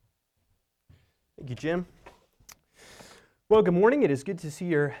Thank you, Jim. Well, good morning. It is good to see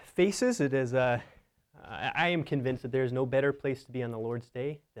your faces. I am convinced that there is no better place to be on the Lord's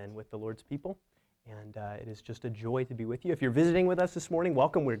Day than with the Lord's people, and it is just a joy to be with you. If you're visiting with us this morning,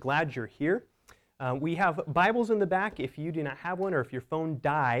 welcome. We're glad you're here. We have Bibles in the back. If you do not have one, or if your phone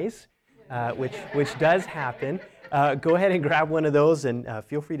dies, which does happen, go ahead and grab one of those, and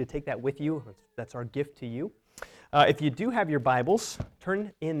feel free to take that with you. That's our gift to you. If you do have your Bibles,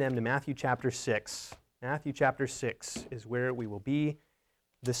 turn in them to Matthew chapter 6. Matthew chapter 6 is where we will be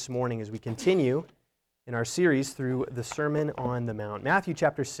this morning as we continue in our series through the Sermon on the Mount. Matthew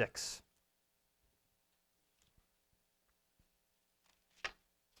chapter 6.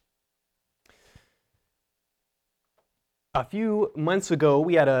 A few months ago,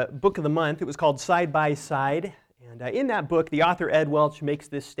 we had a book of the month. It was called Side by Side. And in that book, the author Ed Welch makes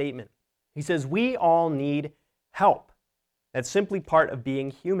this statement. He says, "We all need help. That's simply part of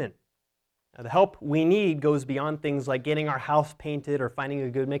being human. Now, the help we need goes beyond things like getting our house painted or finding a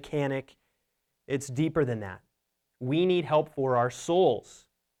good mechanic. It's deeper than that. We need help for our souls."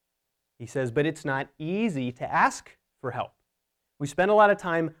 He says, but it's not easy to ask for help. We spend a lot of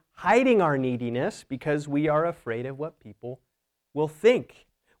time hiding our neediness because we are afraid of what people will think.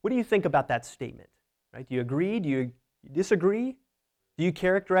 What do you think about that statement? Right? Do you agree? Do you disagree? Do you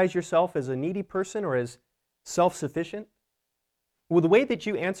characterize yourself as a needy person or as self-sufficient? Well, the way that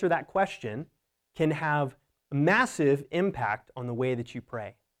you answer that question can have a massive impact on the way that you pray.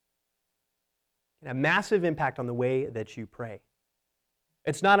 It can have massive impact on the way that you pray.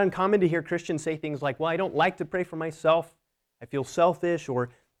 It's not uncommon to hear Christians say things like, well, I don't like to pray for myself. I feel selfish, or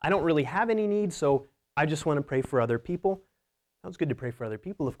I don't really have any needs, so I just want to pray for other people. Sounds good to pray for other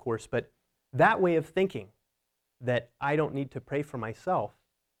people, of course, but that way of thinking, that I don't need to pray for myself,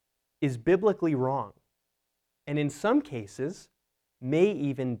 is biblically wrong. And in some cases, may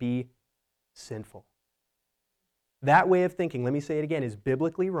even be sinful. That way of thinking, let me say it again, is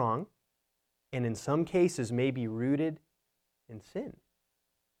biblically wrong, and in some cases may be rooted in sin.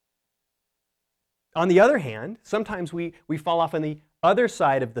 On the other hand, sometimes we fall off on the other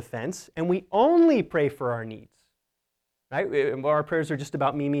side of the fence, and we only pray for our needs. Right? Our prayers are just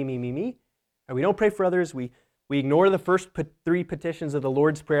about me, me, me, me, me. And we don't pray for others. We ignore the first three petitions of the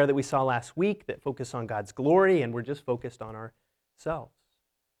Lord's Prayer that we saw last week that focus on God's glory, and we're just focused on ourselves.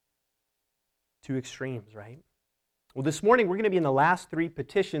 Two extremes, right? Well, this morning we're going to be in the last three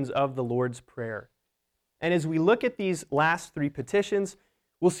petitions of the Lord's Prayer. And as we look at these last three petitions,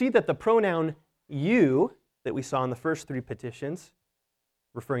 we'll see that the pronoun you that we saw in the first three petitions,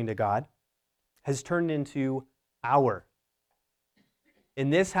 referring to God, has turned into our. In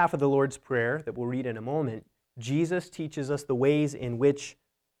this half of the Lord's Prayer that we'll read in a moment, Jesus teaches us the ways in which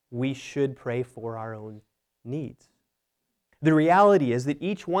we should pray for our own needs. The reality is that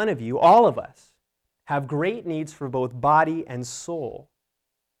each one of you, all of us, have great needs for both body and soul.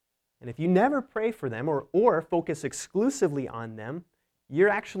 And if you never pray for them or focus exclusively on them, you're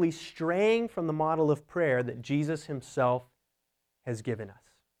actually straying from the model of prayer that Jesus himself has given us.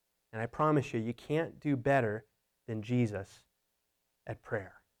 And I promise you can't do better than Jesus at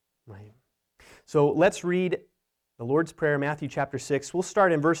prayer. Right? So let's read the Lord's Prayer, Matthew chapter 6. We'll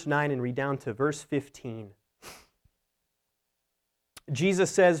start in verse 9 and read down to verse 15.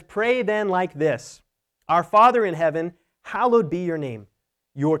 Jesus says, "Pray then like this, Our Father in heaven, hallowed be your name.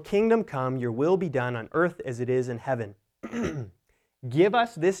 Your kingdom come, your will be done on earth as it is in heaven. Give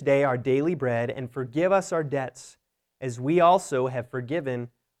us this day our daily bread, and forgive us our debts, as we also have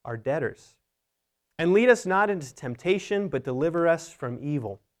forgiven our debtors. And lead us not into temptation, but deliver us from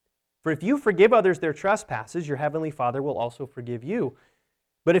evil. For if you forgive others their trespasses, your heavenly Father will also forgive you.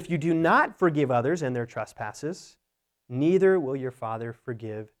 But if you do not forgive others and their trespasses, neither will your Father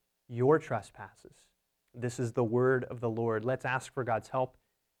forgive your trespasses." This is the word of the Lord. Let's ask for God's help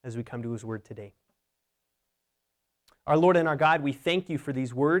as we come to his word today. Our Lord and our God, we thank you for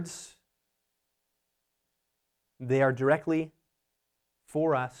these words. They are directly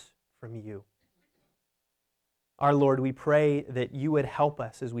for us from you. Our Lord, we pray that you would help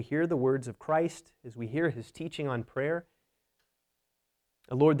us as we hear the words of Christ, as we hear his teaching on prayer.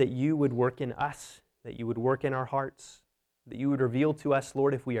 Lord, that you would work in us, that you would work in our hearts, that you would reveal to us,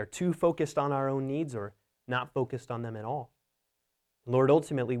 Lord, if we are too focused on our own needs or not focused on them at all. Lord,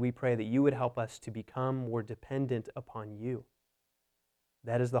 ultimately, we pray that you would help us to become more dependent upon you.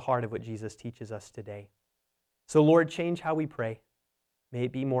 That is the heart of what Jesus teaches us today. So, Lord, change how we pray. May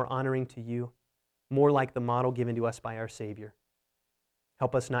it be more honoring to you, more like the model given to us by our Savior.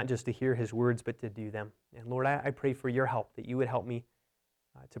 Help us not just to hear his words, but to do them. And Lord, I pray for your help, that you would help me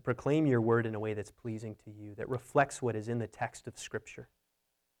to proclaim your word in a way that's pleasing to you, that reflects what is in the text of Scripture.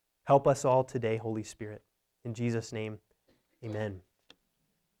 Help us all today, Holy Spirit. In Jesus' name, amen.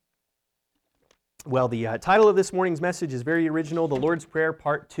 Well, the title of this morning's message is very original, The Lord's Prayer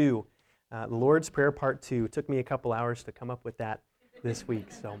Part 2. The Lord's Prayer Part 2. It took me a couple hours to come up with that this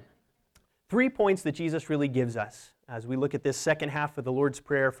week. So, 3 points that Jesus really gives us as we look at this second half of the Lord's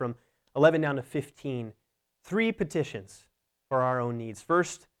Prayer from 11 down to 15. 3 petitions for our own needs.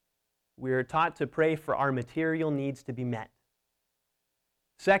 First, we're taught to pray for our material needs to be met.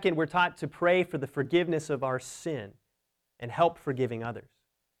 Second, we're taught to pray for the forgiveness of our sin and help forgiving others.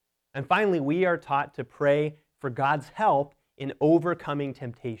 And finally, we are taught to pray for God's help in overcoming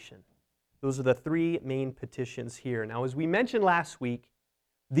temptation. Those are the 3 main petitions here. Now, as we mentioned last week,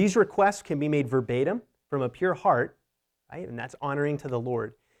 these requests can be made verbatim from a pure heart, right? And that's honoring to the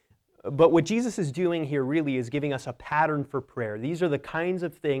Lord. But what Jesus is doing here really is giving us a pattern for prayer. These are the kinds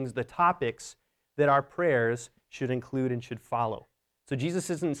of things, the topics that our prayers should include and should follow. So Jesus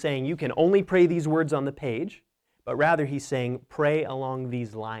isn't saying you can only pray these words on the page, but rather he's saying pray along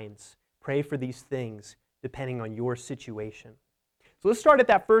these lines. Pray for these things depending on your situation. So let's start at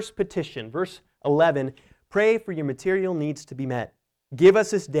that first petition. Verse 11, pray for your material needs to be met. Give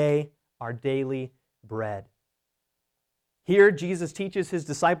us this day our daily bread. Here, Jesus teaches his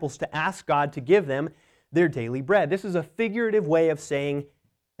disciples to ask God to give them their daily bread. This is a figurative way of saying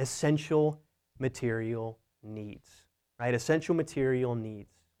essential material needs, right? Essential material needs.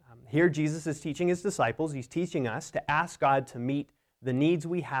 Here, Jesus is teaching his disciples, he's teaching us to ask God to meet the needs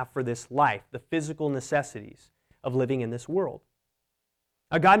we have for this life, the physical necessities of living in this world.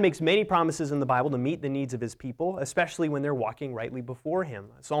 Now, God makes many promises in the Bible to meet the needs of his people, especially when they're walking rightly before him.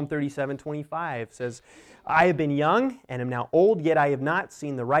 Psalm 37:25 says, I have been young and am now old, yet I have not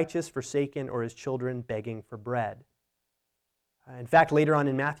seen the righteous forsaken or his children begging for bread. In fact, later on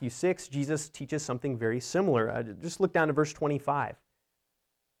in Matthew 6, Jesus teaches something very similar. Just look down to verse 25.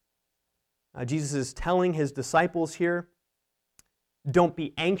 Jesus is telling his disciples here, don't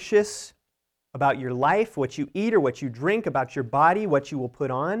be anxious about your life, what you eat or what you drink, about your body, what you will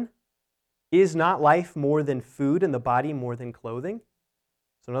put on. Is not life more than food and the body more than clothing?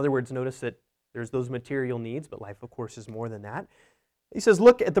 So in other words, notice that there's those material needs, but life, of course, is more than that. He says,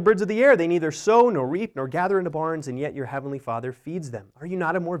 look at the birds of the air. They neither sow nor reap nor gather into barns, and yet your heavenly Father feeds them. Are you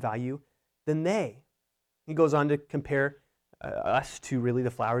not of more value than they? He goes on to compare us to really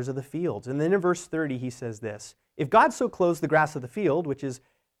the flowers of the fields. And then in verse 30, he says this, if God so clothes the grass of the field, which is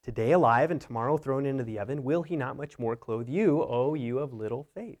today alive and tomorrow thrown into the oven, will he not much more clothe you, O you of little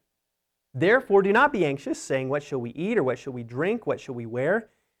faith? Therefore do not be anxious, saying, what shall we eat, or what shall we drink, what shall we wear?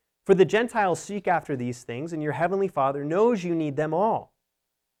 For the Gentiles seek after these things, and your heavenly Father knows you need them all.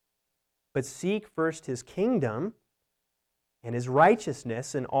 But seek first his kingdom and his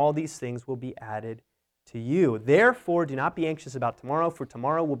righteousness, and all these things will be added to you. Therefore do not be anxious about tomorrow, for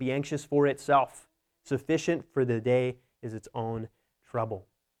tomorrow will be anxious for itself. Sufficient for the day is its own trouble.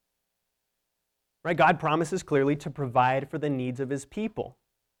 Right? God promises clearly to provide for the needs of his people.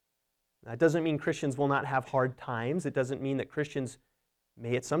 That doesn't mean Christians will not have hard times. It doesn't mean that Christians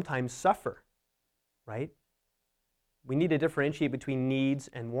may at sometimes suffer, right? We need to differentiate between needs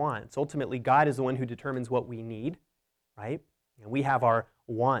and wants. Ultimately, God is the one who determines what we need, right? And we have our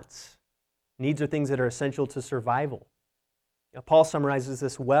wants. Needs are things that are essential to survival. Now, Paul summarizes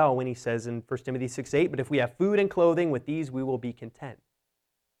this well when he says in 1 Timothy 6:8, but if we have food and clothing, with these we will be content.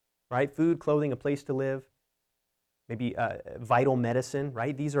 Right? Food, clothing, a place to live, maybe vital medicine,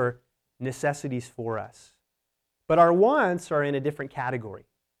 right? These are necessities for us. But our wants are in a different category.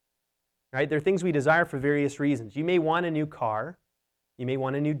 Right? They're things we desire for various reasons. You may want a new car. You may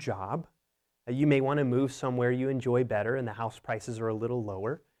want a new job. You may want to move somewhere you enjoy better and the house prices are a little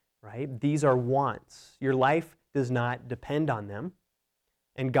lower. Right? These are wants. Your life does not depend on them,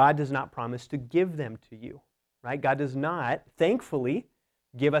 and God does not promise to give them to you. Right? God does not, thankfully,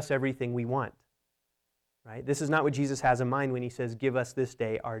 give us everything we want. Right? This is not what Jesus has in mind when he says, give us this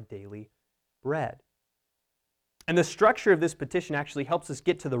day our daily bread. And the structure of this petition actually helps us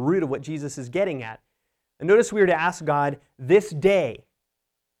get to the root of what Jesus is getting at. And notice we are to ask God this day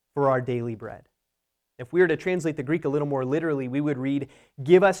for our daily bread. If we were to translate the Greek a little more literally, we would read,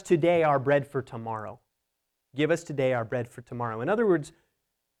 give us today our bread for tomorrow. Give us today our bread for tomorrow. In other words,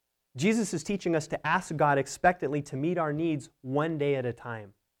 Jesus is teaching us to ask God expectantly to meet our needs one day at a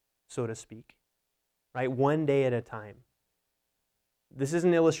time, so to speak. Right? One day at a time. This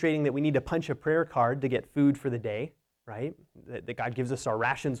isn't illustrating that we need to punch a prayer card to get food for the day, right? That God gives us our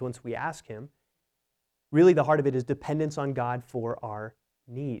rations once we ask him. Really, the heart of it is dependence on God for our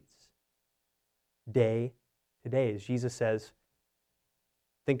needs. Day to day. As Jesus says,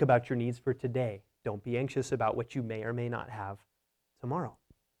 think about your needs for today. Don't be anxious about what you may or may not have tomorrow.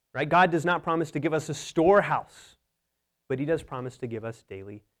 right? God does not promise to give us a storehouse, but he does promise to give us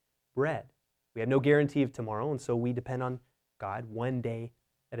daily bread. We have no guarantee of tomorrow, and so we depend on God one day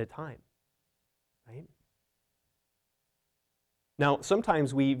at a time, right? Now,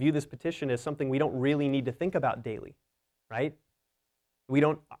 sometimes we view this petition as something we don't really need to think about daily, right? We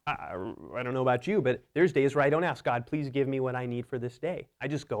don't, I don't know about you, but there's days where I don't ask God, please give me what I need for this day. I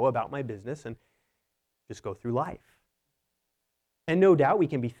just go about my business and just go through life. And no doubt we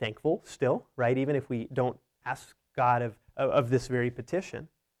can be thankful still, right? Even if we don't ask God of this very petition.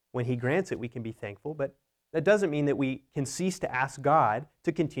 When he grants it, we can be thankful, but that doesn't mean that we can cease to ask God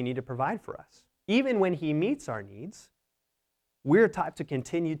to continue to provide for us. Even when he meets our needs, we're taught to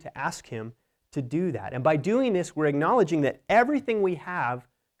continue to ask him to do that. And by doing this, we're acknowledging that everything we have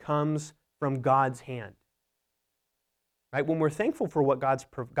comes from God's hand. Right? When we're thankful for what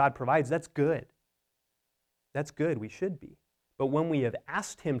God provides, that's good. That's good. We should be. But when we have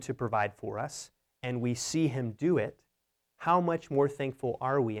asked him to provide for us and we see him do it, how much more thankful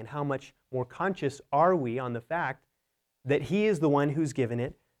are we, and how much more conscious are we on the fact that he is the one who's given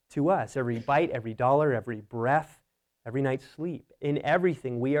it to us? Every bite, every dollar, every breath, every night's sleep. In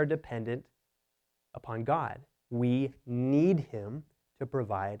everything, we are dependent upon God. We need him to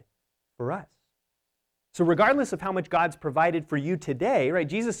provide for us. So regardless of how much God's provided for you today, right,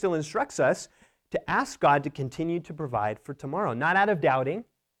 Jesus still instructs us to ask God to continue to provide for tomorrow, not out of doubting,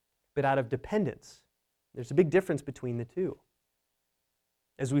 but out of dependence. There's a big difference between the two.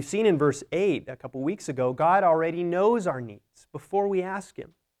 As we've seen in verse 8 a couple weeks ago, God already knows our needs before we ask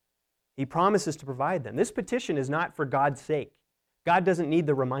him. He promises to provide them. This petition is not for God's sake. God doesn't need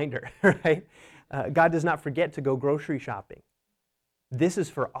the reminder, right? God does not forget to go grocery shopping. This is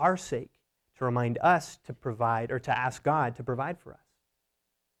for our sake, to remind us to provide, or to ask God to provide for us.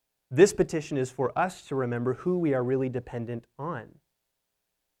 This petition is for us to remember who we are really dependent on.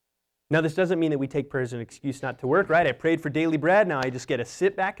 Now, this doesn't mean that we take prayer as an excuse not to work, right? I prayed for daily bread, now I just get to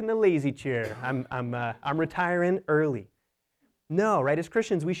sit back in the lazy chair. I'm retiring early. No, right? As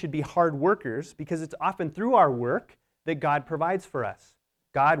Christians, we should be hard workers because it's often through our work that God provides for us.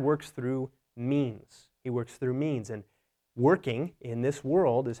 God works through means. He works through means, and working in this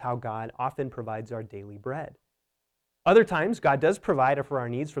world is how God often provides our daily bread. Other times, God does provide for our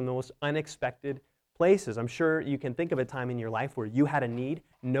needs from the most unexpected places. I'm sure you can think of a time in your life where you had a need,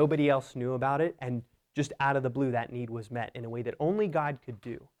 nobody else knew about it, and just out of the blue, that need was met in a way that only God could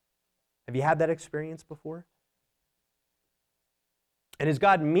do. Have you had that experience before? And as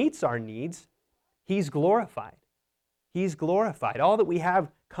God meets our needs, he's glorified. He's glorified. All that we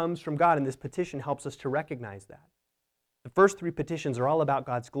have comes from God, and this petition helps us to recognize that. The first three petitions are all about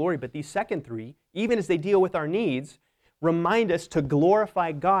God's glory, but these second three, even as they deal with our needs, remind us to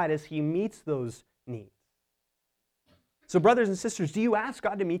glorify God as he meets those needs. So brothers and sisters, do you ask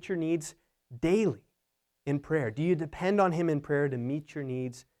God to meet your needs daily in prayer? Do you depend on him in prayer to meet your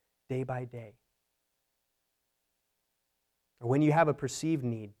needs day by day? Or when you have a perceived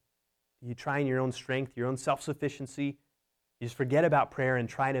need, do you try in your own strength, your own self-sufficiency, you just forget about prayer and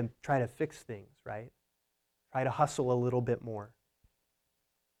try to fix things, right? Try to hustle a little bit more.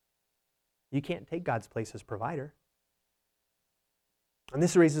 You can't take God's place as provider. And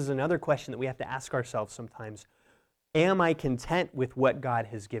this raises another question that we have to ask ourselves sometimes. Am I content with what God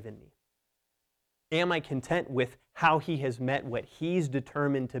has given me? Am I content with how he has met what he's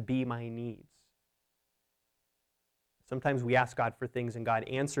determined to be my needs? Sometimes we ask God for things and God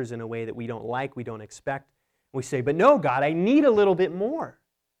answers in a way that we don't like, we don't expect. We say, but no, God, I need a little bit more.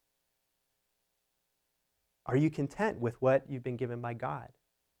 Are you content with what you've been given by God?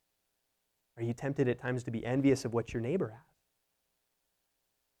 Are you tempted at times to be envious of what your neighbor has?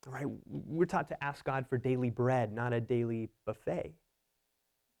 All right, we're taught to ask God for daily bread, not a daily buffet.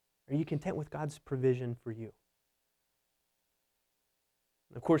 Are you content with God's provision for you?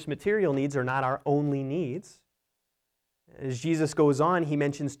 Of course, material needs are not our only needs. As Jesus goes on, he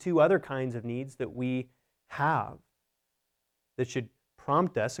mentions two other kinds of needs that we have that should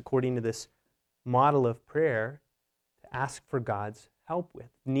prompt us, according to this model of prayer, to ask for God's help with.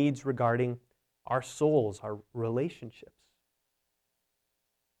 Needs regarding our souls, our relationships.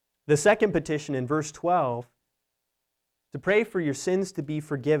 The second petition in verse 12, to pray for your sins to be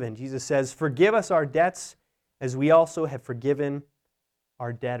forgiven. Jesus says, forgive us our debts as we also have forgiven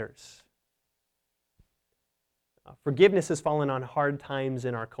our debtors. Forgiveness has fallen on hard times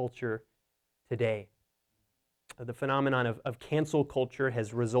in our culture today. The phenomenon of cancel culture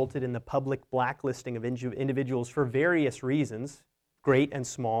has resulted in the public blacklisting of individuals for various reasons, great and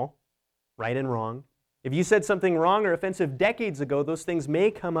small, right and wrong. If you said something wrong or offensive decades ago, those things may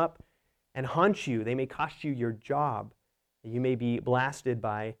come up and haunt you. They may cost you your job. You may be blasted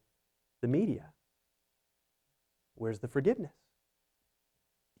by the media. Where's the forgiveness?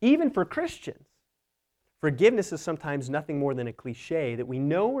 Even for Christians, forgiveness is sometimes nothing more than a cliche that we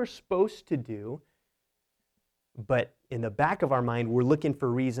know we're supposed to do, but in the back of our mind, we're looking for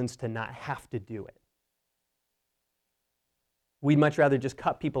reasons to not have to do it. We'd much rather just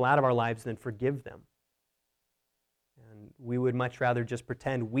cut people out of our lives than forgive them. And we would much rather just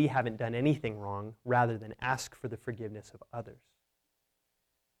pretend we haven't done anything wrong rather than ask for the forgiveness of others.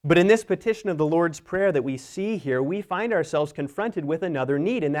 But in this petition of the Lord's Prayer that we see here, we find ourselves confronted with another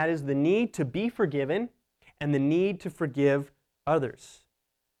need, and that is the need to be forgiven and the need to forgive others.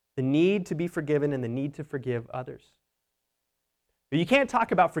 The need to be forgiven and the need to forgive others. But you can't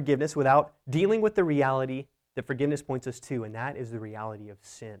talk about forgiveness without dealing with the reality that forgiveness points us to, and that is the reality of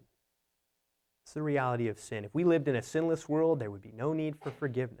sin. It's the reality of sin. If we lived in a sinless world, there would be no need for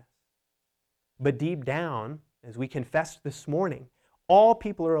forgiveness. But deep down, as we confessed this morning, all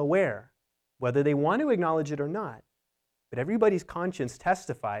people are aware, whether they want to acknowledge it or not, but everybody's conscience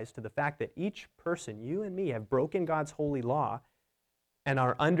testifies to the fact that each person, you and me, have broken God's holy law and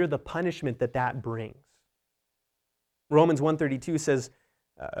are under the punishment that that brings. Romans 1:32 says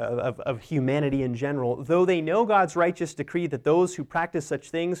of humanity in general, though they know God's righteous decree that those who practice such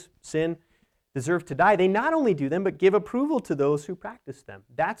things, sin, deserve to die, they not only do them, but give approval to those who practice them.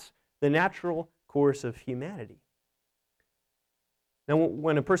 That's the natural course of humanity. Now,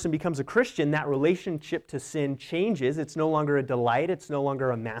 when a person becomes a Christian, that relationship to sin changes. It's no longer a delight. It's no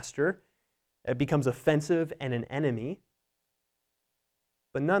longer a master. It becomes offensive and an enemy.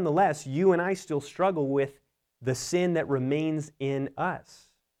 But nonetheless, you and I still struggle with the sin that remains in us.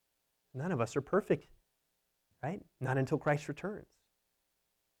 None of us are perfect, right? Not until Christ returns.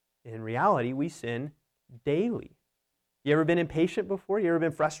 In reality, we sin daily. You ever been impatient before? You ever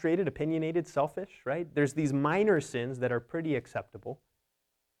been frustrated, opinionated, selfish, right? There's these minor sins that are pretty acceptable.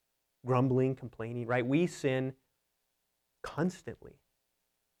 Grumbling, complaining, right? We sin constantly.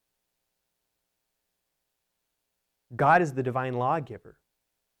 God is the divine lawgiver.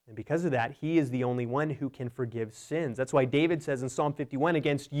 And because of that, He is the only one who can forgive sins. That's why David says in Psalm 51,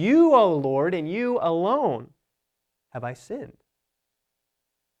 against you, O Lord, and you alone have I sinned.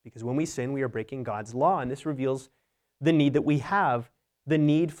 Because when we sin, we are breaking God's law. And this reveals the need that we have, the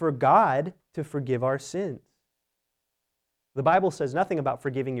need for God to forgive our sins. The Bible says nothing about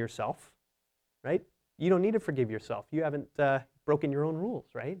forgiving yourself, right? You don't need to forgive yourself. You haven't broken your own rules,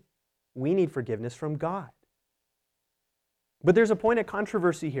 right? We need forgiveness from God. But there's a point of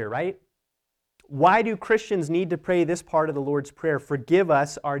controversy here, right? Why do Christians need to pray this part of the Lord's Prayer, forgive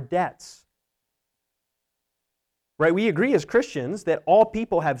us our debts? Right? We agree as Christians that all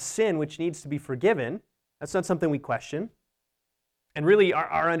people have sin which needs to be forgiven. That's not something we question. And really,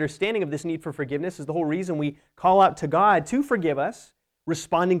 our understanding of this need for forgiveness is the whole reason we call out to God to forgive us,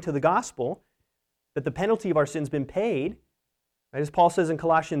 responding to the gospel, that the penalty of our sin's been paid. Right? As Paul says in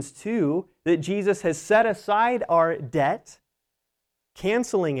Colossians 2, that Jesus has set aside our debt,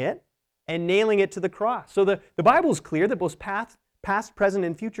 canceling it, and nailing it to the cross. So the Bible is clear that both past, present,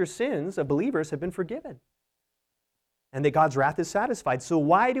 and future sins of believers have been forgiven, and that God's wrath is satisfied. So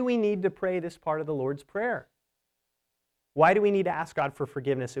why do we need to pray this part of the Lord's Prayer? Why do we need to ask God for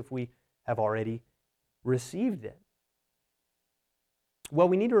forgiveness if we have already received it? Well,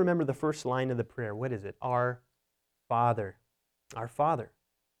 we need to remember the first line of the prayer. What is it? Our Father. Our Father.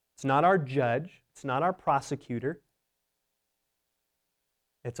 It's not our judge. It's not our prosecutor.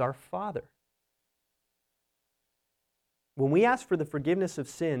 It's our Father. When we ask for the forgiveness of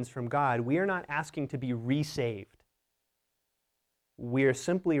sins from God, we are not asking to be resaved. We are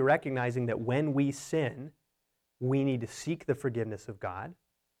simply recognizing that when we sin, we need to seek the forgiveness of God,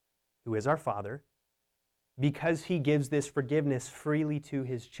 who is our Father, because He gives this forgiveness freely to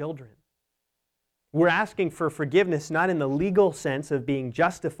His children. We're asking for forgiveness not in the legal sense of being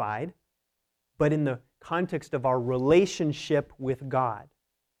justified, but in the context of our relationship with God.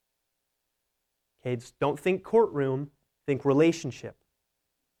 Okay, don't think courtroom, think relationship.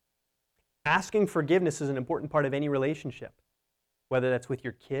 Asking forgiveness is an important part of any relationship, whether that's with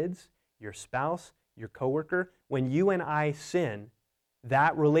your kids, your spouse, your coworker. When you and I sin,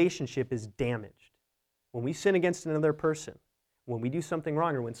 that relationship is damaged. When we sin against another person, when we do something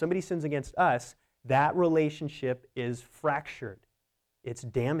wrong, or when somebody sins against us, that relationship is fractured. It's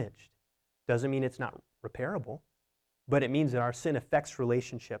damaged. Doesn't mean it's not repairable, but it means that our sin affects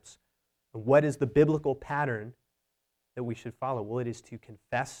relationships. And what is the biblical pattern that we should follow? Well, it is to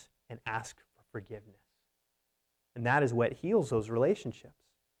confess and ask for forgiveness. And that is what heals those relationships.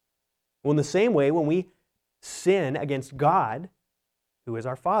 Well, in the same way, when we sin against God, who is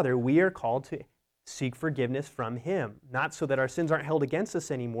our Father, we are called to seek forgiveness from Him. Not so that our sins aren't held against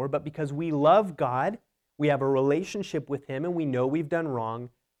us anymore, but because we love God, we have a relationship with Him, and we know we've done wrong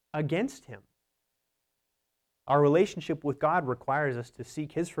against Him. Our relationship with God requires us to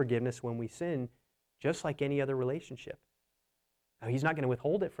seek His forgiveness when we sin, just like any other relationship. Now, He's not going to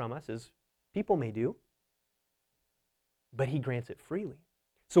withhold it from us, as people may do, but He grants it freely.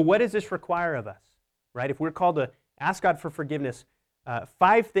 So what does this require of us? Right? If we're called to ask God for forgiveness,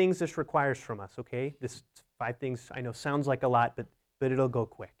 5 things this requires from us, okay? This 5 things I know sounds like a lot, but it'll go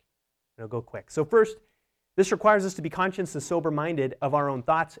quick. It'll go quick. So first, this requires us to be conscious and sober-minded of our own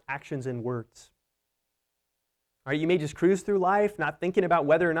thoughts, actions, and words. All right, you may just cruise through life, not thinking about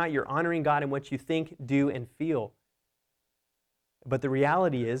whether or not you're honoring God in what you think, do, and feel. But the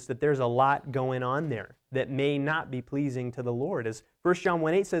reality is that there's a lot going on there that may not be pleasing to the Lord. As 1 John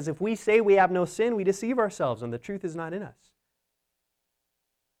 1:8 says, if we say we have no sin, we deceive ourselves, and the truth is not in us.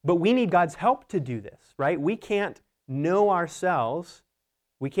 But we need God's help to do this, right? We can't know ourselves.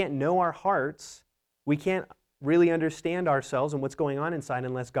 We can't know our hearts. We can't really understand ourselves and what's going on inside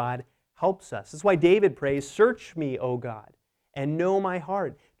unless God helps us. That's why David prays, search me, O God, and know my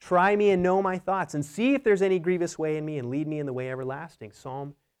heart. Try me and know my thoughts, and see if there's any grievous way in me, and lead me in the way everlasting.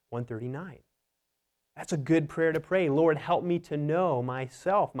 Psalm 139. That's a good prayer to pray. Lord, help me to know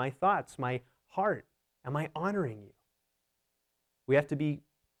myself, my thoughts, my heart. Am I honoring you? We have to be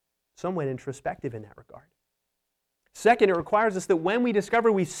somewhat introspective in that regard. Second, it requires us that when we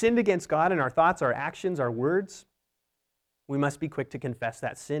discover we've sinned against God in our thoughts, our actions, our words, we must be quick to confess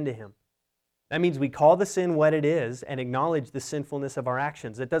that sin to Him. That means we call the sin what it is and acknowledge the sinfulness of our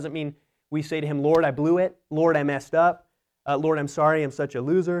actions. That doesn't mean we say to Him, Lord, I blew it. Lord, I messed up. Lord, I'm sorry, I'm such a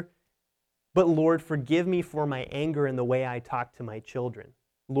loser. But Lord, forgive me for my anger in the way I talk to my children.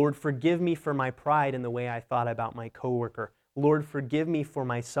 Lord, forgive me for my pride in the way I thought about my coworker. Lord, forgive me for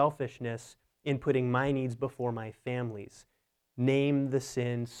my selfishness in putting my needs before my family's. Name the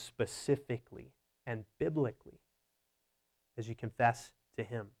sin specifically and biblically as you confess to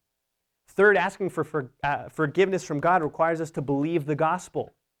Him. Third, asking for forgiveness from God requires us to believe the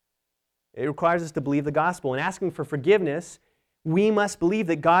gospel. It requires us to believe the gospel. And asking for forgiveness, we must believe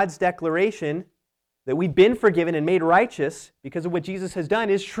that God's declaration that we've been forgiven and made righteous because of what Jesus has done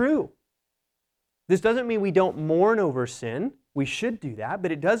is true. This doesn't mean we don't mourn over sin. We should do that,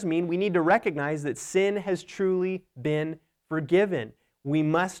 but it does mean we need to recognize that sin has truly been forgiven. We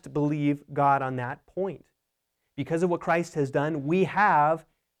must believe God on that point. Because of what Christ has done, we have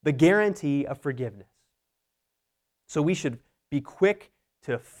the guarantee of forgiveness. So we should be quick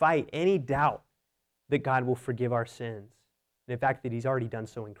to fight any doubt that God will forgive our sins, and in fact that He's already done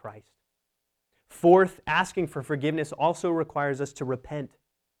so in Christ. Fourth, asking for forgiveness also requires us to repent,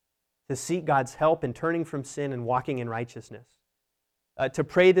 to seek God's help in turning from sin and walking in righteousness. To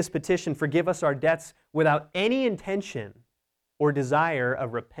pray this petition, forgive us our debts, without any intention or desire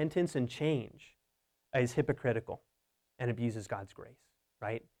of repentance and change, is hypocritical and abuses God's grace,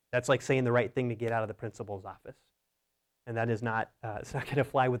 right? That's like saying the right thing to get out of the principal's office. And that is not, it's not going to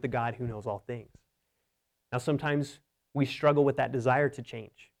fly with the God who knows all things. Now, sometimes we struggle with that desire to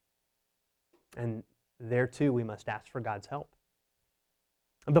change. And there too, we must ask for God's help.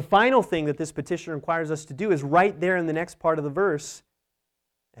 The final thing that this petition requires us to do is right there in the next part of the verse.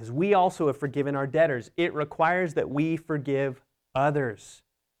 As we also have forgiven our debtors, it requires that we forgive others.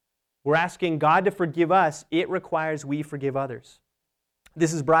 We're asking God to forgive us. It requires we forgive others.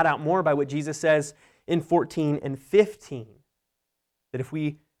 This is brought out more by what Jesus says in 14 and 15. That if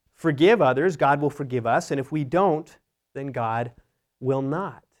we forgive others, God will forgive us. And if we don't, then God will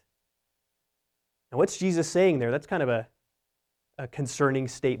not. Now, what's Jesus saying there? That's kind of a concerning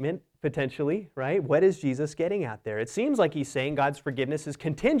statement, potentially, right? What is Jesus getting at there? It seems like He's saying God's forgiveness is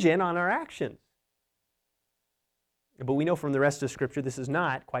contingent on our actions. But we know from the rest of Scripture this is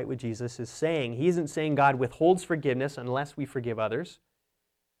not quite what Jesus is saying. He isn't saying God withholds forgiveness unless we forgive others,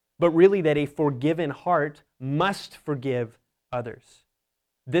 but really that a forgiven heart must forgive others.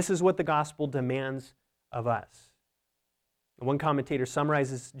 This is what the gospel demands of us. One commentator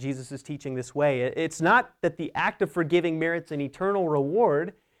summarizes Jesus' teaching this way. It's not that the act of forgiving merits an eternal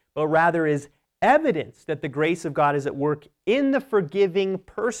reward, but rather is evidence that the grace of God is at work in the forgiving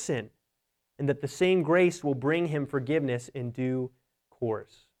person, and that the same grace will bring him forgiveness in due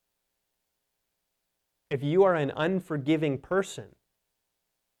course. If you are an unforgiving person,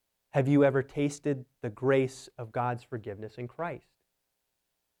 have you ever tasted the grace of God's forgiveness in Christ?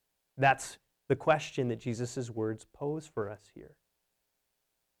 That's the question that Jesus' words pose for us here.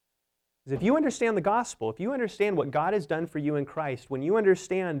 Because if you understand the gospel, if you understand what God has done for you in Christ, when you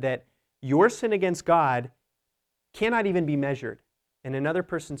understand that your sin against God cannot even be measured, and another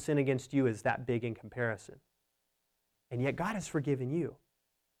person's sin against you is that big in comparison. And yet God has forgiven you.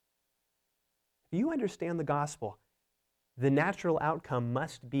 If you understand the gospel, the natural outcome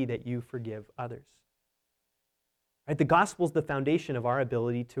must be that you forgive others. Right? The gospel is the foundation of our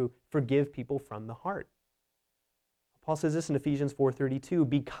ability to forgive people from the heart. Paul says this in Ephesians 4:32,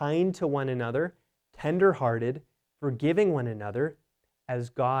 "Be kind to one another, tender-hearted, forgiving one another,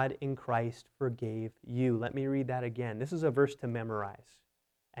 as God in Christ forgave you." Let me read that again. This is a verse to memorize,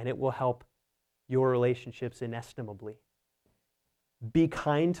 and it will help your relationships inestimably. "Be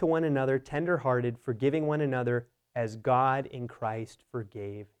kind to one another, tender-hearted, forgiving one another, as God in Christ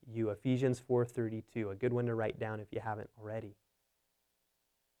forgave you." Ephesians 4:32, a good one to write down if you haven't already.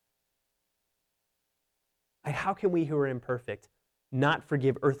 How can we who are imperfect not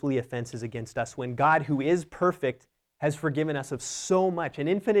forgive earthly offenses against us when God, who is perfect, has forgiven us of so much, an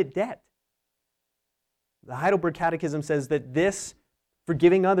infinite debt? The Heidelberg Catechism says that this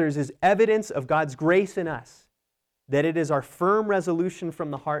forgiving others is evidence of God's grace in us, that it is our firm resolution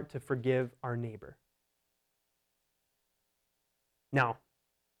from the heart to forgive our neighbor. Now,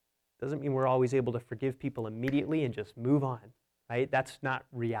 doesn't mean we're always able to forgive people immediately and just move on, right? That's not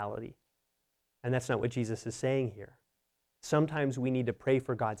reality. And that's not what Jesus is saying here. Sometimes we need to pray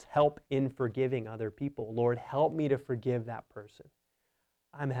for God's help in forgiving other people. Lord, help me to forgive that person.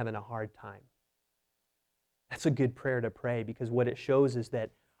 I'm having a hard time. That's a good prayer to pray, because what it shows is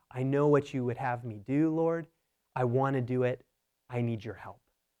that I know what you would have me do, Lord. I want to do it. I need your help.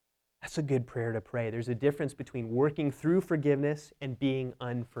 That's a good prayer to pray. There's a difference between working through forgiveness and being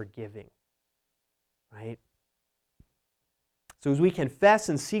unforgiving, right? So as we confess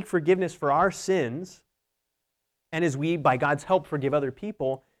and seek forgiveness for our sins, and as we, by God's help, forgive other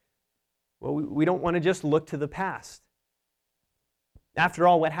people, well, we don't want to just look to the past. After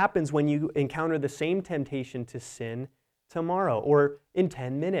all, what happens when you encounter the same temptation to sin tomorrow or in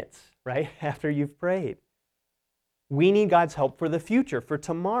 10 minutes, right, after you've prayed? We need God's help for the future, for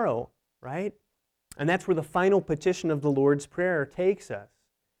tomorrow, right? And that's where the final petition of the Lord's Prayer takes us,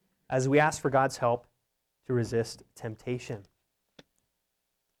 as we ask for God's help to resist temptation.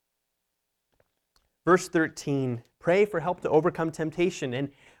 Verse 13, pray for help to overcome temptation,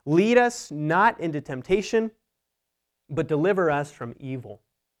 and lead us not into temptation, but deliver us from evil.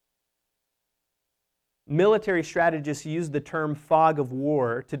 Military strategists use the term fog of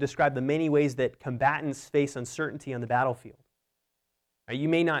war to describe the many ways that combatants face uncertainty on the battlefield. You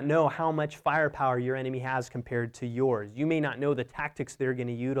may not know how much firepower your enemy has compared to yours. You may not know the tactics they're going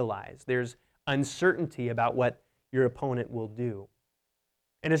to utilize. There's uncertainty about what your opponent will do.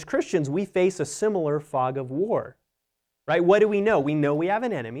 And as Christians, we face a similar fog of war, right? What do we know? We know we have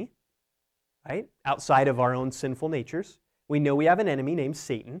an enemy, right? Outside of our own sinful natures. We know we have an enemy named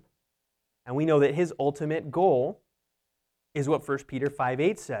Satan. And we know that his ultimate goal is what 1 Peter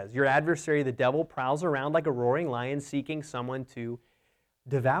 5:8 says. Your adversary, the devil, prowls around like a roaring lion seeking someone to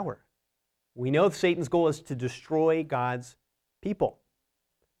devour. We know Satan's goal is to destroy God's people.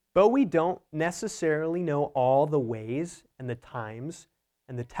 But we don't necessarily know all the ways and the times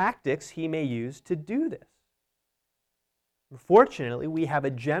and the tactics he may use to do this. Fortunately, we have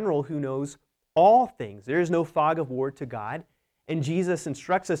a general who knows all things. There is no fog of war to God. And Jesus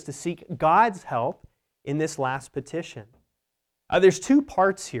instructs us to seek God's help in this last petition. There's two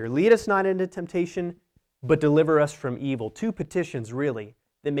parts here. Lead us not into temptation, but deliver us from evil. Two petitions, really,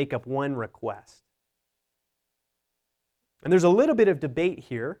 that make up one request. And there's a little bit of debate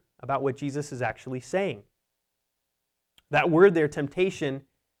here about what Jesus is actually saying. That word there, temptation,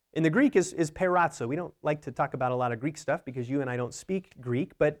 in the Greek is peirazo. We don't like to talk about a lot of Greek stuff because you and I don't speak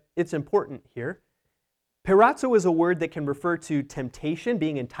Greek, but it's important here. Peirazo is a word that can refer to temptation,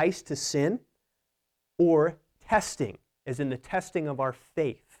 being enticed to sin, or testing, as in the testing of our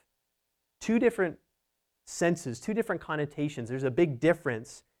faith. Two different senses, two different connotations. There's a big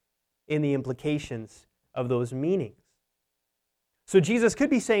difference in the implications of those meanings. So Jesus could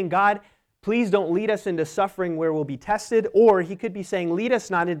be saying, God, please don't lead us into suffering where we'll be tested, or he could be saying, lead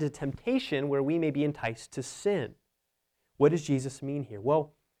us not into temptation where we may be enticed to sin. What does Jesus mean here?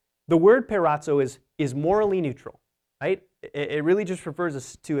 Well, the word peirazo is morally neutral, right? It really just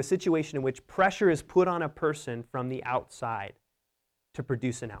refers to a situation in which pressure is put on a person from the outside to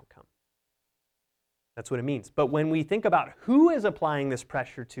produce an outcome. That's what it means. But when we think about who is applying this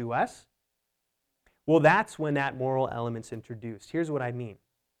pressure to us, well, that's when that moral element's introduced. Here's what I mean.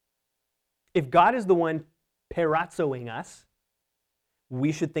 If God is the one peirazoing us,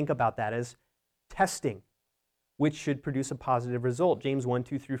 we should think about that as testing, which should produce a positive result. James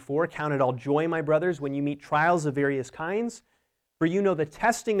 1:2-4, count it all joy, my brothers, when you meet trials of various kinds, for you know the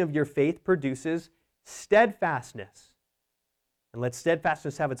testing of your faith produces steadfastness. And let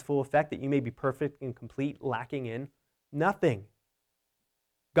steadfastness have its full effect, that you may be perfect and complete, lacking in nothing.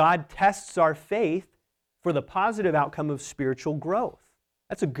 God tests our faith for the positive outcome of spiritual growth.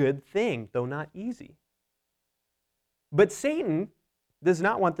 That's a good thing, though not easy. But Satan does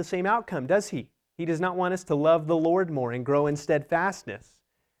not want the same outcome, does he? He does not want us to love the Lord more and grow in steadfastness.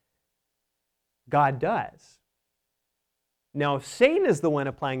 God does. Now, if Satan is the one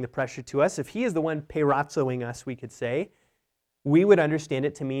applying the pressure to us, if he is the one perazzoing us, we could say, we would understand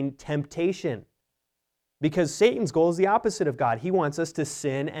it to mean temptation. Because Satan's goal is the opposite of God. He wants us to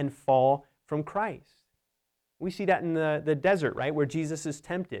sin and fall from Christ. We see that in the desert, right, where Jesus is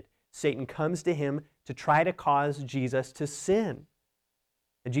tempted. Satan comes to him to try to cause Jesus to sin.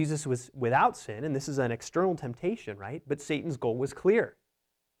 And Jesus was without sin, and this is an external temptation, right? But Satan's goal was clear.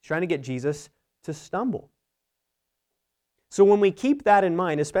 He's trying to get Jesus to stumble. So when we keep that in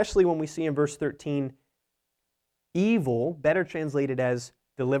mind, especially when we see in verse 13, evil, better translated as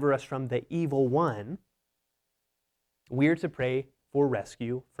deliver us from the evil one, we are to pray for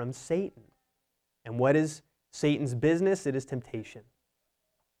rescue from Satan. And what is Satan's business? It is temptation,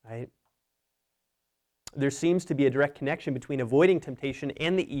 right? There seems to be a direct connection between avoiding temptation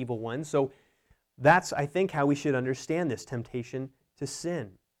and the evil one. So that's, I think, how we should understand this temptation to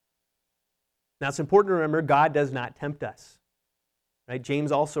sin. Now, it's important to remember God does not tempt us. Right?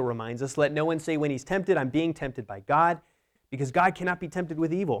 James also reminds us, let no one say when he's tempted, I'm being tempted by God, because God cannot be tempted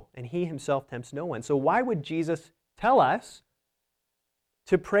with evil, and he himself tempts no one. So why would Jesus tell us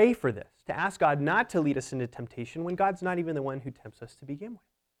to pray for this, to ask God not to lead us into temptation when God's not even the one who tempts us to begin with?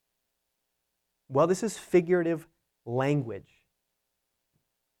 Well, this is figurative language.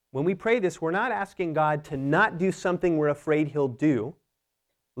 When we pray this, we're not asking God to not do something we're afraid he'll do,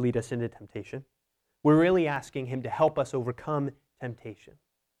 lead us into temptation. We're really asking him to help us overcome temptation.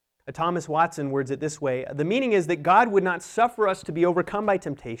 Thomas Watson words it this way: the meaning is that God would not suffer us to be overcome by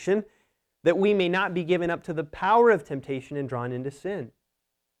temptation, that we may not be given up to the power of temptation and drawn into sin.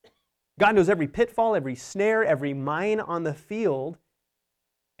 God knows every pitfall, every snare, every mine on the field,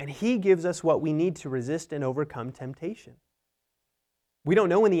 and he gives us what we need to resist and overcome temptation. We don't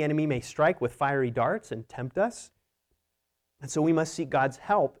know when the enemy may strike with fiery darts and tempt us, and so we must seek God's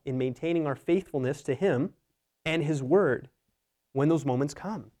help in maintaining our faithfulness to him and his word when those moments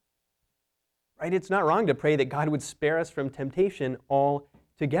come. Right? It's not wrong to pray that God would spare us from temptation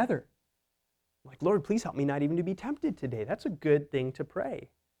altogether. Like, Lord, please help me not even to be tempted today. That's a good thing to pray.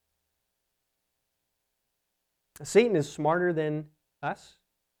 Satan is smarter than us.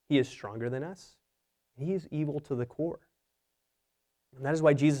 He is stronger than us. He is evil to the core. And that is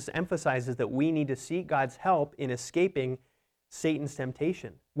why Jesus emphasizes that we need to seek God's help in escaping Satan's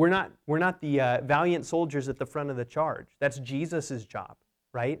temptation. We're not the valiant soldiers at the front of the charge. That's Jesus' job,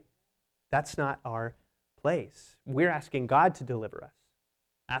 right? That's not our place. We're asking God to deliver us,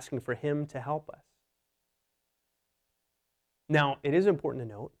 asking for him to help us. Now, it is important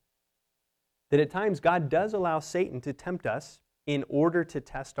to note that at times God does allow Satan to tempt us in order to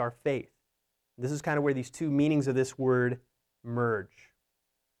test our faith. This is kind of where these two meanings of this word merge.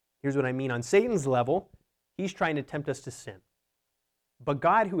 Here's what I mean. On Satan's level, he's trying to tempt us to sin. But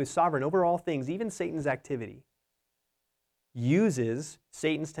God, who is sovereign over all things, even Satan's activity, uses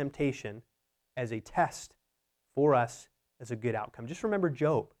Satan's temptation as a test for us as a good outcome. Just remember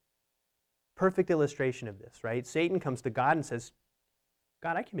Job. Perfect illustration of this, right? Satan comes to God and says,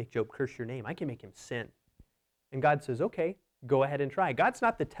 God, I can make Job curse your name. I can make him sin. And God says, okay, go ahead and try. God's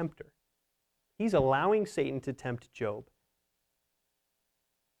not the tempter. He's allowing Satan to tempt Job.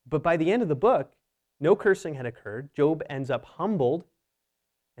 But by the end of the book, no cursing had occurred. Job ends up humbled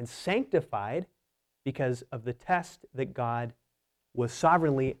and sanctified because of the test that God was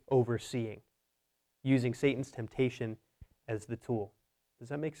sovereignly overseeing, using Satan's temptation as the tool. Does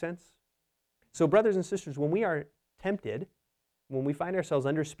that make sense? So brothers and sisters, when we are tempted, when we find ourselves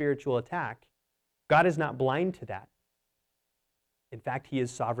under spiritual attack, God is not blind to that. In fact, he is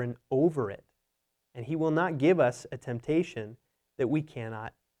sovereign over it. And he will not give us a temptation that we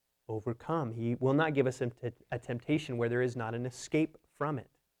cannot overcome. He will not give us a temptation where there is not an escape from it.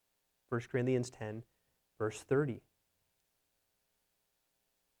 1 Corinthians 10, verse 30.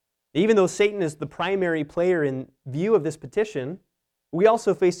 Even though Satan is the primary player in view of this petition, we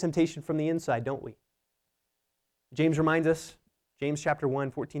also face temptation from the inside, don't we? James reminds us, James chapter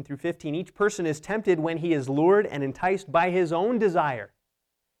 1, 14 through 15, each person is tempted when he is lured and enticed by his own desire.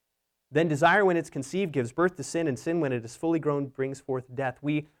 Then desire, when it's conceived, gives birth to sin, and sin, when it is fully grown, brings forth death.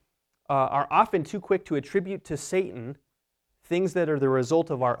 We are often too quick to attribute to Satan things that are the result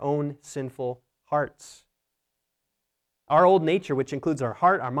of our own sinful hearts. Our old nature, which includes our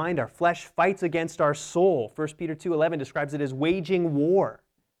heart, our mind, our flesh, fights against our soul. 1 Peter 2:11 describes it as waging war.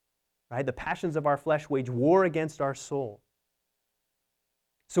 Right? The passions of our flesh wage war against our soul.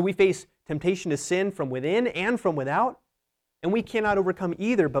 So we face temptation to sin from within and from without, and we cannot overcome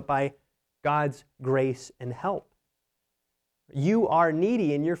either but by God's grace and help. You are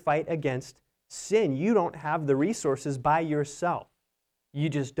needy in your fight against sin. You don't have the resources by yourself. You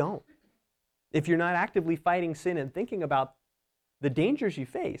just don't. If you're not actively fighting sin and thinking about the dangers you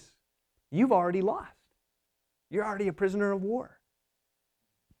face, you've already lost. You're already a prisoner of war.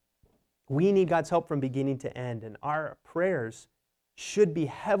 We need God's help from beginning to end, and our prayers should be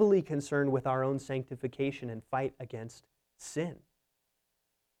heavily concerned with our own sanctification and fight against sin.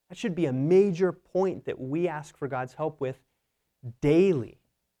 That should be a major point that we ask for God's help with daily,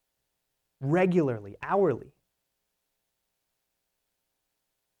 regularly, hourly.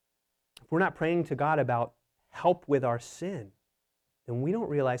 If we're not praying to God about help with our sin, then we don't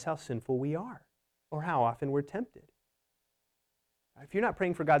realize how sinful we are or how often we're tempted. If you're not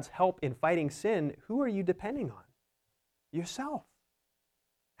praying for God's help in fighting sin, who are you depending on? Yourself.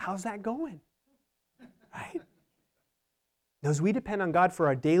 How's that going? Right? As we depend on God for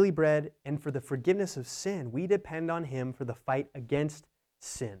our daily bread and for the forgiveness of sin, we depend on Him for the fight against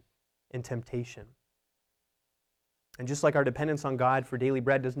sin and temptation. And just like our dependence on God for daily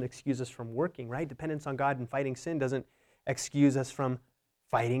bread doesn't excuse us from working, right? Dependence on God in fighting sin doesn't excuse us from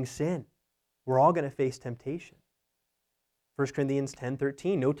fighting sin. We're all going to face temptation. 1 Corinthians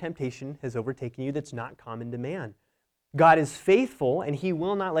 10:13, no temptation has overtaken you that's not common to man. God is faithful, and He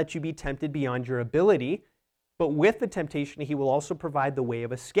will not let you be tempted beyond your ability, but with the temptation, He will also provide the way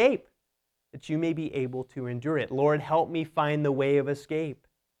of escape, that you may be able to endure it. Lord, help me find the way of escape.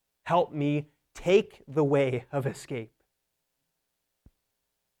 Help me take the way of escape.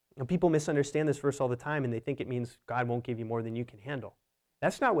 Now, people misunderstand this verse all the time, and they think it means God won't give you more than you can handle.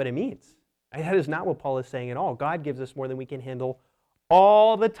 That's not what it means. That is not what Paul is saying at all. God gives us more than we can handle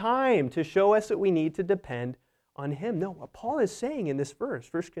all the time to show us that we need to depend on Him. No, what Paul is saying in this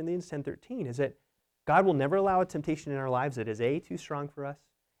verse, 1 Corinthians 10:13, is that God will never allow a temptation in our lives that is A, too strong for us,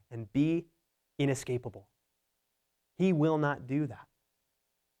 and B, inescapable. He will not do that.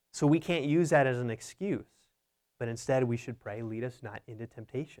 So we can't use that as an excuse, but instead we should pray, lead us not into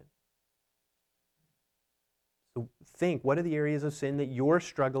temptation. So think, what are the areas of sin that you're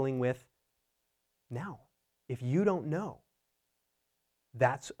struggling with now? If you don't know,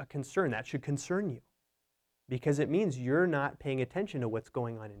 that's a concern. That should concern you, because it means you're not paying attention to what's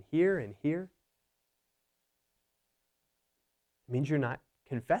going on in here and here. It means you're not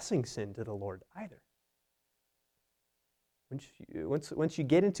confessing sin to the Lord either. Once you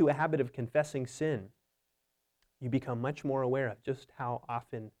get into a habit of confessing sin, you become much more aware of just how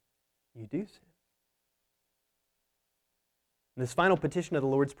often you do sin. And this final petition of the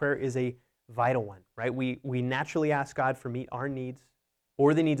Lord's Prayer is a vital one, right? We naturally ask God for meet our needs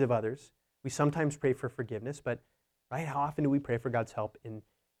or the needs of others. We sometimes pray for forgiveness, but right, how often do we pray for God's help in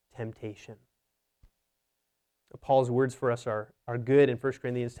temptation? Paul's words for us are good in 1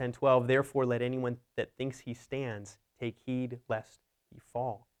 Corinthians 10:12. Therefore, let anyone that thinks he stands take heed lest he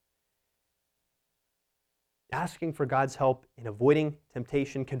fall. Asking for God's help in avoiding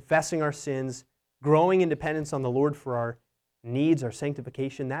temptation, confessing our sins, growing in dependence on the Lord for our needs, our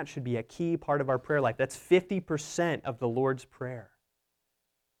sanctification, that should be a key part of our prayer life. That's 50% of the Lord's Prayer.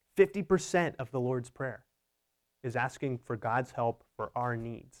 50% of the Lord's Prayer is asking for God's help for our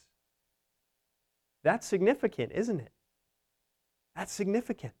needs. That's significant, isn't it? That's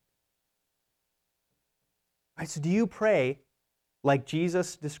significant. Right, so do you pray like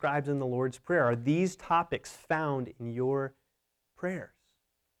Jesus describes in the Lord's Prayer? Are these topics found in your prayers?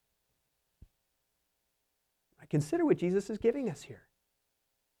 Consider what Jesus is giving us here.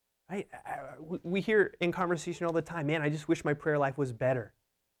 Right? We hear in conversation all the time, man, I just wish my prayer life was better.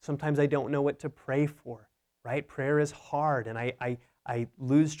 Sometimes I don't know what to pray for. Right? Prayer is hard, and I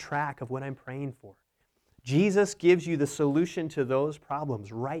lose track of what I'm praying for. Jesus gives you the solution to those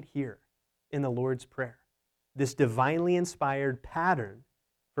problems right here in the Lord's Prayer. This divinely inspired pattern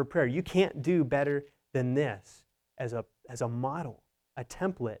for prayer. You can't do better than this as a model, a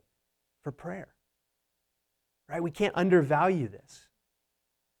template for prayer. Right? We can't undervalue this.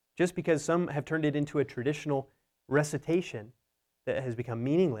 Just because some have turned it into a traditional recitation that has become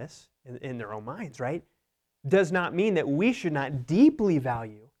meaningless in their own minds, right, does not mean that we should not deeply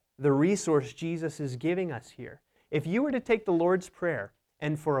value the resource Jesus is giving us here. If you were to take the Lord's Prayer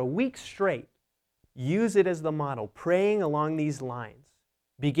and for a week straight use it as the model, praying along these lines,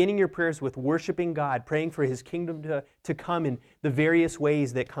 Beginning your prayers with worshiping God, praying for His kingdom to come in the various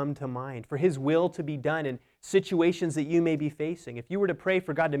ways that come to mind, for His will to be done in situations that you may be facing. If you were to pray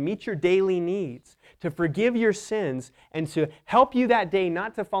for God to meet your daily needs, to forgive your sins, and to help you that day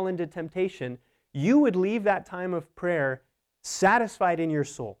not to fall into temptation, you would leave that time of prayer satisfied in your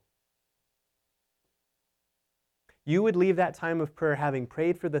soul. You would leave that time of prayer having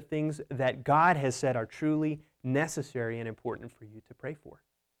prayed for the things that God has said are truly necessary and important for you to pray for.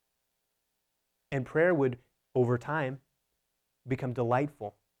 And prayer would, over time, become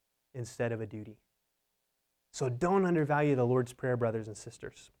delightful instead of a duty. So don't undervalue the Lord's Prayer, brothers and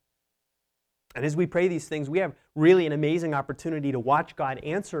sisters. And as we pray these things, we have really an amazing opportunity to watch God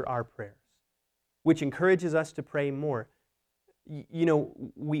answer our prayers, which encourages us to pray more. You know,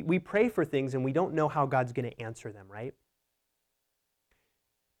 we pray for things and we don't know how God's going to answer them, right?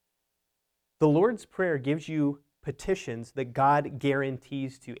 The Lord's Prayer gives you petitions that God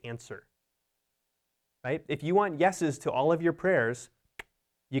guarantees to answer. Right? If you want yeses to all of your prayers,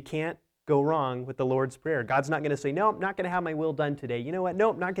 you can't go wrong with the Lord's Prayer. God's not going to say, no, I'm not going to have my will done today. You know what?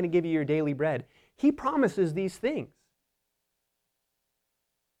 No, I'm not going to give you your daily bread. He promises these things.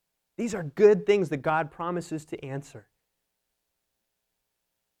 These are good things that God promises to answer.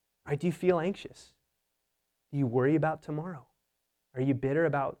 Right? Do you feel anxious? Do you worry about tomorrow? Are you bitter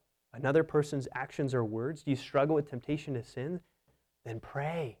about another person's actions or words? Do you struggle with temptation to sin? Then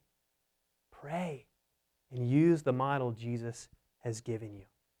pray. Pray. And use the model Jesus has given you.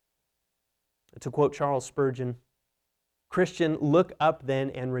 To quote Charles Spurgeon, Christian, look up then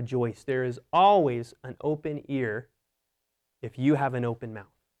and rejoice. There is always an open ear if you have an open mouth.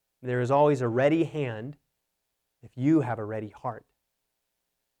 There is always a ready hand if you have a ready heart.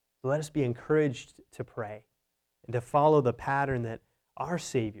 So let us be encouraged to pray and to follow the pattern that our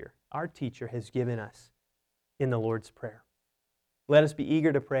Savior, our teacher, has given us in the Lord's Prayer. Let us be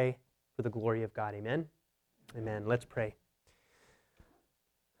eager to pray for the glory of God. Amen? Amen. Let's pray.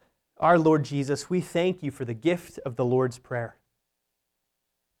 Our Lord Jesus, we thank you for the gift of the Lord's Prayer.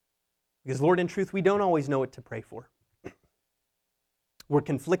 Because, Lord, in truth, we don't always know what to pray for. We're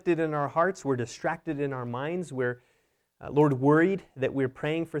conflicted in our hearts. We're distracted in our minds. We're, Lord, worried that we're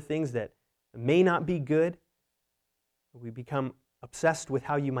praying for things that may not be good. We become obsessed with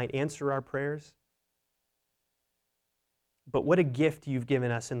how you might answer our prayers. But what a gift you've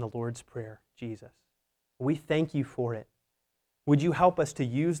given us in the Lord's Prayer, Jesus. We thank you for it. Would you help us to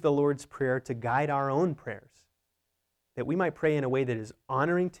use the Lord's Prayer to guide our own prayers, that we might pray in a way that is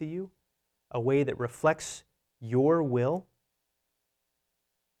honoring to you, a way that reflects your will?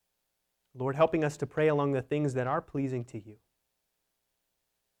 Lord, helping us to pray along the things that are pleasing to you.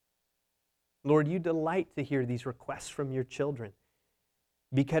 Lord, you delight to hear these requests from your children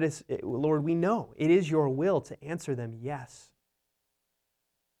because, Lord, we know it is your will to answer them yes.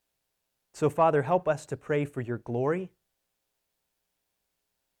 So, Father, help us to pray for your glory.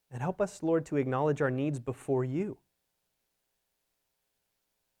 And help us, Lord, to acknowledge our needs before you.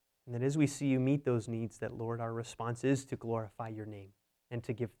 And that as we see you meet those needs, that, Lord, our response is to glorify your name and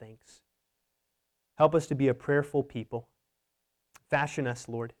to give thanks. Help us to be a prayerful people. Fashion us,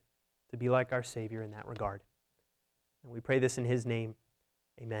 Lord, to be like our Savior in that regard. And we pray this in His name.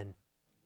 Amen.